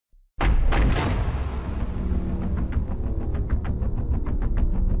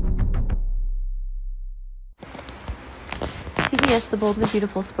CBS The Bold and the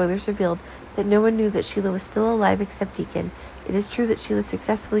Beautiful spoilers revealed that no one knew that Sheila was still alive except Deacon. It is true that Sheila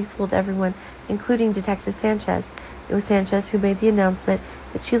successfully fooled everyone, including Detective Sanchez. It was Sanchez who made the announcement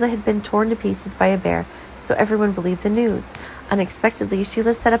that Sheila had been torn to pieces by a bear, so everyone believed the news. Unexpectedly,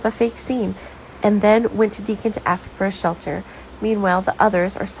 Sheila set up a fake scene and then went to Deacon to ask for a shelter. Meanwhile, the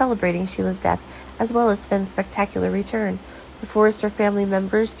others are celebrating Sheila's death, as well as Finn's spectacular return. The Forrester family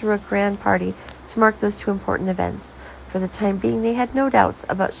members threw a grand party to mark those two important events. For the time being, they had no doubts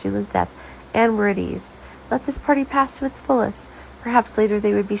about Sheila's death and were at ease. Let this party pass to its fullest. Perhaps later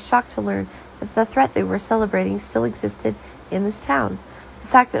they would be shocked to learn that the threat they were celebrating still existed in this town. The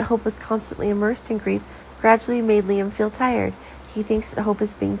fact that Hope was constantly immersed in grief gradually made Liam feel tired. He thinks that Hope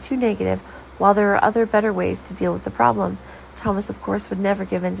is being too negative, while there are other better ways to deal with the problem. Thomas, of course, would never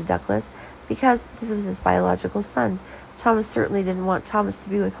give in to Douglas, because this was his biological son. Thomas certainly didn't want Thomas to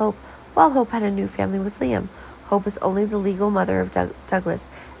be with Hope, while Hope had a new family with Liam. Hope is only the legal mother of Douglas,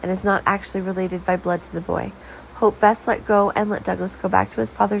 and is not actually related by blood to the boy. Hope best let go and let Douglas go back to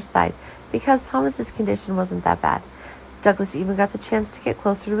his father's side, because Thomas's condition wasn't that bad. Douglas even got the chance to get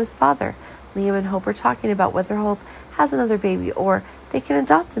closer to his father. Liam and Hope are talking about whether Hope has another baby or they can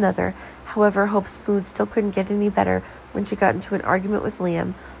adopt another. However, Hope's mood still couldn't get any better when she got into an argument with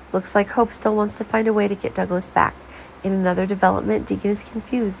Liam. Looks like Hope still wants to find a way to get Douglas back. In another development, Deacon is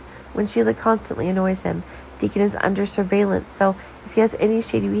confused when Sheila constantly annoys him. Deacon is under surveillance, so if he has any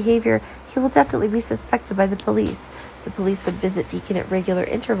shady behavior, he will definitely be suspected by the police. The police would visit Deacon at regular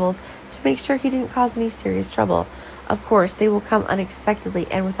intervals to make sure he didn't cause any serious trouble. Of course, they will come unexpectedly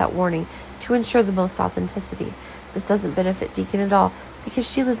and without warning to ensure the most authenticity. This doesn't benefit Deacon at all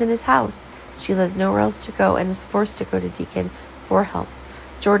because Sheila's in his house. Sheila has nowhere else to go and is forced to go to Deacon for help.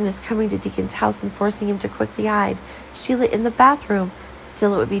 Jordan is coming to Deacon's house and forcing him to quickly hide Sheila in the bathroom.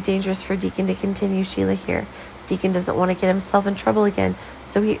 Still, it would be dangerous for Deacon to continue Sheila here. Deacon doesn't want to get himself in trouble again,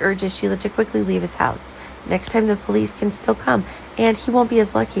 so he urges Sheila to quickly leave his house. Next time the police can still come, and he won't be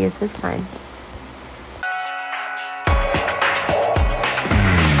as lucky as this time.